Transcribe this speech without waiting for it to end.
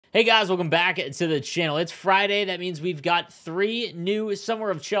Hey guys, welcome back to the channel. It's Friday. That means we've got 3 new Summer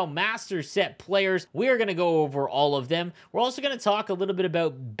of Chel Master Set players. We are going to go over all of them. We're also going to talk a little bit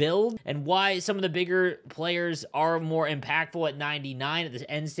about build and why some of the bigger players are more impactful at 99 at the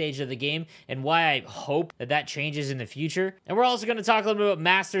end stage of the game, and why I hope that that changes in the future. And we're also going to talk a little bit about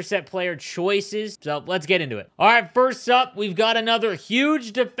Master Set player choices. So let's get into it. All right, first up, we've got another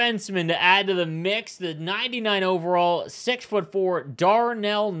huge defenseman to add to the mix. The 99 overall, 6'4",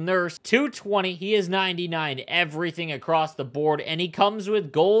 Darnell Nurse, 220. He is 99 everything across the board, and he comes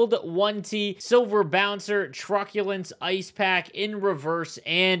with gold 1T, silver bouncer, truculence, ice pack in reverse,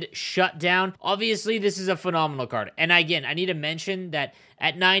 and shutdown. Obviously, this is a phenomenal card. And again, I need to mention that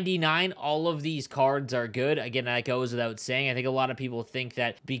at 99, all of these cards are good. Again, that goes without saying. I think a lot of people think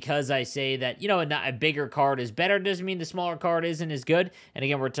that because I say that, you know, a bigger card is better, doesn't mean the smaller card isn't as good. And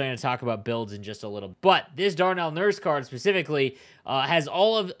again, we're going to talk about builds in just a little. But this Darnell Nurse card specifically has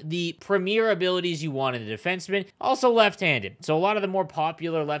all of the premier abilities you want in a defenseman, also left-handed. So a lot of the more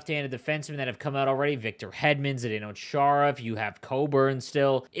popular left-handed defensemen that have come out already, Victor Hedman, Zdeno Chara, if you have Coburn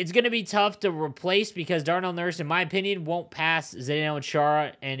still, it's going to be tough to replace because Darnell Nurse, in my opinion, won't pass Zdeno Chara,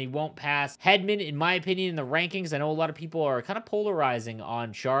 and he won't pass Hedman, in my opinion, in the rankings. I know a lot of people are kind of polarizing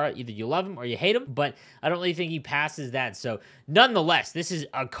on Chara. Either you love him or you hate him, but I don't really think he passes that. So nonetheless, this is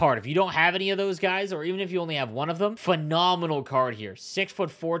a card. If you don't have any of those guys, or even if you only have one of them, phenomenal card here. 6'4",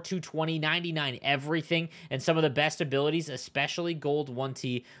 220, 99 everything, and some of the best abilities, especially gold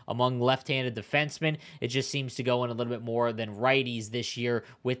 1T among left-handed defensemen. It just seems to go in a little bit more than righties this year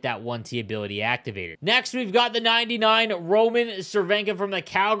with that 1T ability activated. Next, we've got the 99 Roman Cervenka from the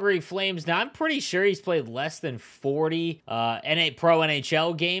Calgary Flames. Now, I'm pretty sure he's played less than 40 Pro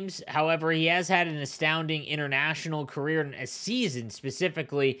NHL games. However, he has had an astounding international career and a season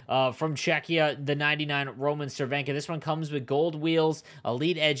specifically from Czechia, the 99 Roman Cervenka. This one comes with gold wheels,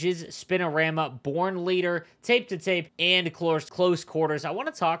 elite edges, spinorama, born leader, tape to tape, and close quarters. I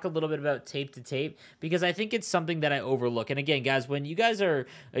want to talk a little bit about tape to tape because I think it's something that I overlook. And again, guys, when you guys are,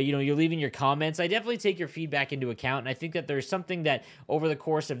 you're leaving your comments, I definitely take your feedback into account. And I think that there's something that over the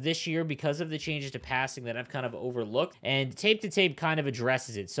course of this year, because of the changes to passing, that I've kind of overlooked, and tape to tape kind of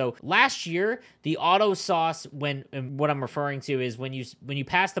addresses it. So last year, the auto sauce, what I'm referring to is when you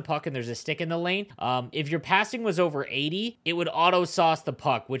pass the puck and there's a stick in the lane, if your passing was over 80, it would auto sauce the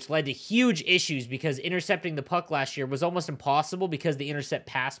puck, which led to huge issues because intercepting the puck last year was almost impossible because the intercept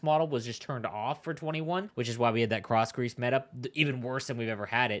pass model was just turned off for 21, which is why we had that cross crease meta, even worse than we've ever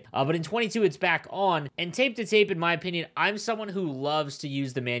had it. But in 22, it's back on, and tape to tape, in my opinion, I'm someone who loves to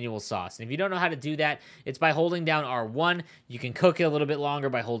use the manual sauce. And if you don't know how to do that, it's by holding down R1. You can cook it a little bit longer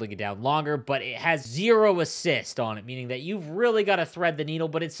by holding it down longer, but it has 0 assist on it, meaning that you've really got to thread the needle,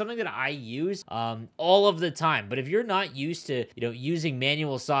 but it's something that I use all of the time. But if you're not used to, using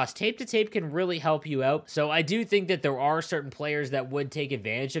manual sauce, tape to tape can really help you out. So I do think that there are certain players that would take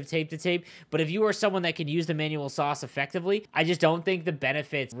advantage of tape to tape, but if you are someone that can use the manual sauce effectively, I just don't think the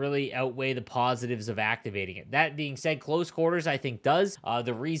benefits really outweigh the positives of activating it. That being said, close quarters I think does.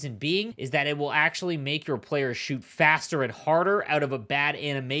 The reason being is that it will actually make your player shoot faster and harder out of a bad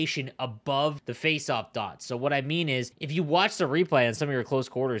animation above the face-off dot. So what I mean is, if you watch the replay on some of your close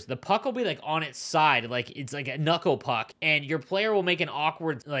quarters, the puck will be like on its side, like it's like a knuckle puck, and your player will make an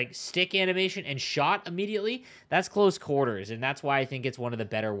awkward like stick animation and shot immediately. That's close quarters, and that's why I think it's one of the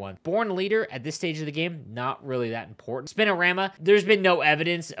better ones. Born leader at this stage of the game, not really that important. Spinorama, there's been no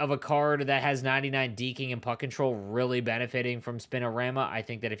evidence of a card that has 99 deking and puck control really benefiting from Spinorama. I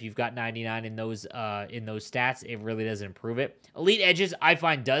think that if you've got 99 in those stats, it really doesn't improve it. Elite edges, I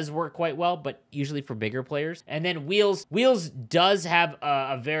find, does work quite well, but usually for bigger players. And then wheels does have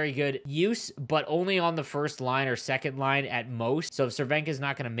a very good use, but only on the first line or second line at most. So if Cervenka's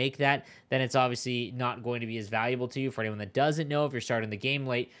not going to make that, then it's obviously not going to be as valuable to you. For anyone that doesn't know, if you're starting the game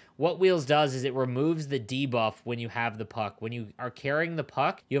late, what wheels does is it removes the debuff when you have the puck. When you are carrying the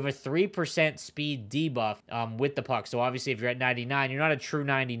puck, you have a 3% speed debuff with the puck. So obviously, if you're at 99, you're not a true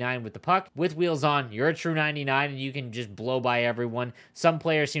 99 with the puck. With wheels on, you're a true 99, and you can just blow by everyone. Some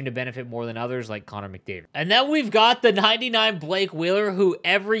players seem to benefit more than others, like Connor McDavid. And then we've got the 99 Blake Wheeler, who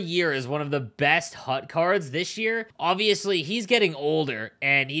every year is one of the best HUT cards. This year, obviously, he's getting older,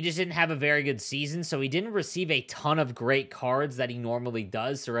 and he just didn't have a very good season, so he didn't receive a ton of great cards that he normally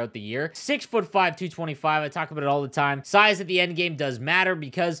does throughout the year. 6'5", 225. I talk about it all the time. Size at the end game does matter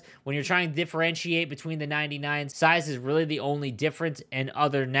because when you're trying to differentiate between the 99s, size is really the only slightly different and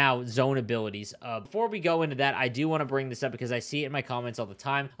other now zone abilities. Before we go into that, I do want to bring this up because I see it in my comments all the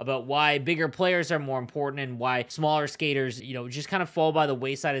time about why bigger players are more important and why smaller skaters, you know, just kind of fall by the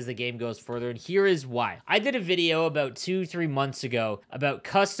wayside as the game goes further. And here is why. I did a video about 2-3 months ago about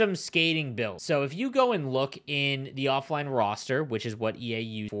custom skating builds. So if you go and look in the offline roster, which is what EA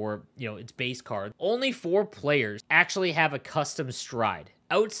used for, you know, its base card, only 4 players actually have a custom stride.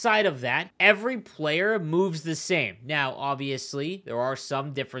 Outside of that, every player moves the same. Now, obviously, there are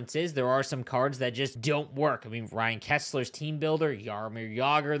some differences. There are some cards that just don't work. I mean, Ryan Kessler's Team Builder, Jaromir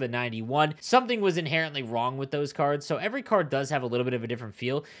Jagr, the 91. Something was inherently wrong with those cards. So every card does have a little bit of a different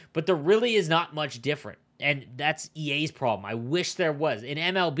feel, but there really is not much different. And that's EA's problem. I wish there was. In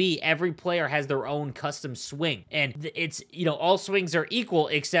MLB, every player has their own custom swing. And it's, you know, all swings are equal,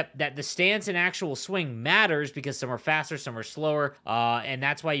 except that the stance and actual swing matters because some are faster, some are slower. And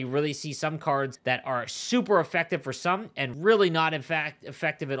that's why you really see some cards that are super effective for some and really not, in fact,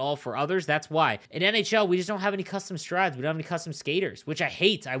 effective at all for others. That's why. In NHL, we just don't have any custom strides. We don't have any custom skaters, which I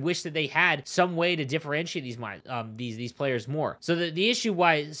hate. I wish that they had some way to differentiate these players more. So the issue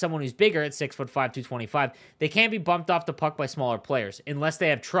why someone who's bigger at 6'5", 225, they can't be bumped off the puck by smaller players unless they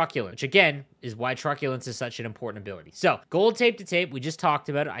have truculence, which again is why truculence is such an important ability. So gold tape to tape, we just talked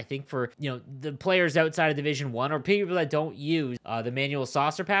about it. I think for, you know, the players outside of Division 1 or people that don't use the manual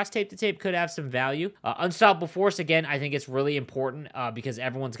saucer pass, tape to tape could have some value. Unstoppable force, again, I think it's really important because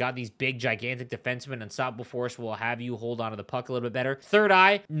everyone's got these big gigantic defensemen. Unstoppable force will have you hold onto the puck a little bit better. Third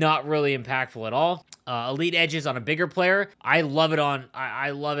eye, not really impactful at all. Elite edges on a bigger player, I love it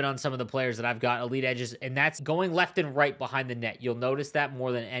on some of the players that I've got elite edges, and that's going left and right behind the net. You'll notice that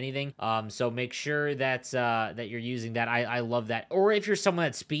more than anything. So make sure that you're using that. I love that. Or if you're someone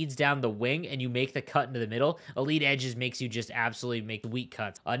that speeds down the wing and you make the cut into the middle, elite edges makes you just absolutely make weak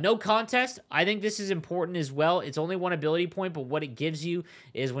cuts. No contest, I think this is important as well. It's only 1 ability point, but what it gives you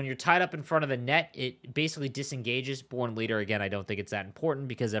is when you're tied up in front of the net, it basically disengages. Born leader, again, I don't think it's that important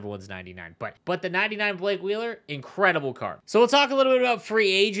because everyone's 99. But the 99 Blake Wheeler, incredible card. So we'll talk a little bit about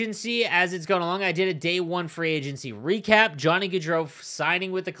free agency as it's going along. I did a day 1 free agency recap. Johnny Gaudreau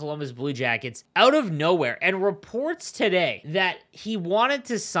signing with the Columbus Blue Jackets out of nowhere, and reports today that he wanted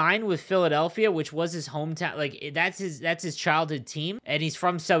to sign with Philadelphia, which was his hometown. Like that's his childhood team, and he's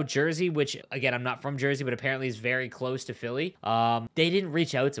from South Jersey, which again, I'm not from Jersey, but apparently is very close to Philly. They didn't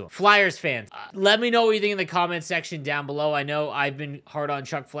reach out to him. Flyers fans, let me know what you think in the comment section down below. I know I've been hard on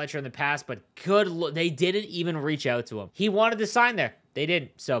Chuck Fletcher in the past, but they didn't even reach out to him. He wanted to sign there. They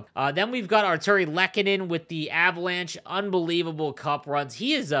didn't. So then we've got Arturi Lehkonen with the Avalanche. Unbelievable cup runs.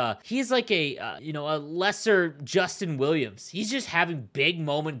 He's like a lesser Justin Williams. He's just having big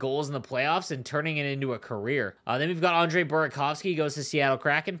moment goals in the playoffs and turning it into a career. Then we've got Andre Burakovsky. He goes to Seattle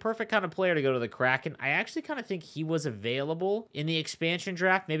Kraken. Perfect kind of player to go to the Kraken. I actually kind of think he was available in the expansion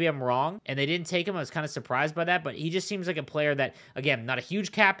draft. Maybe I'm wrong, and they didn't take him. I was kind of surprised by that, but he just seems like a player that, again, not a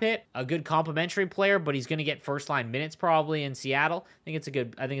huge cap hit, a good complementary player, but he's going to get first line minutes probably in Seattle. I think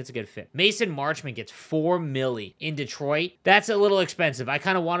it's a good fit. Mason Marchment gets $4 million in Detroit. That's a little expensive. I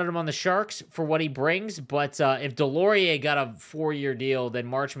kind of wanted him on the Sharks for what he brings, but if Delorier got a 4-year deal, then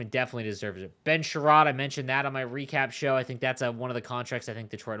Marchment definitely deserves it. Ben Sherrod, I mentioned that on my recap show. I think that's one of the contracts I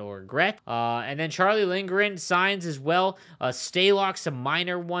think Detroit will regret. And then Charlie Lindgren signs as well. Stalock, some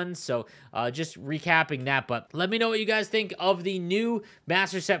minor ones. So just recapping that. But let me know what you guys think of the new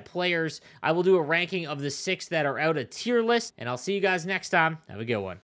Master Set players. I will do a ranking of the 6 that are out, a tier list, and I'll see you guys next time. Have a good one.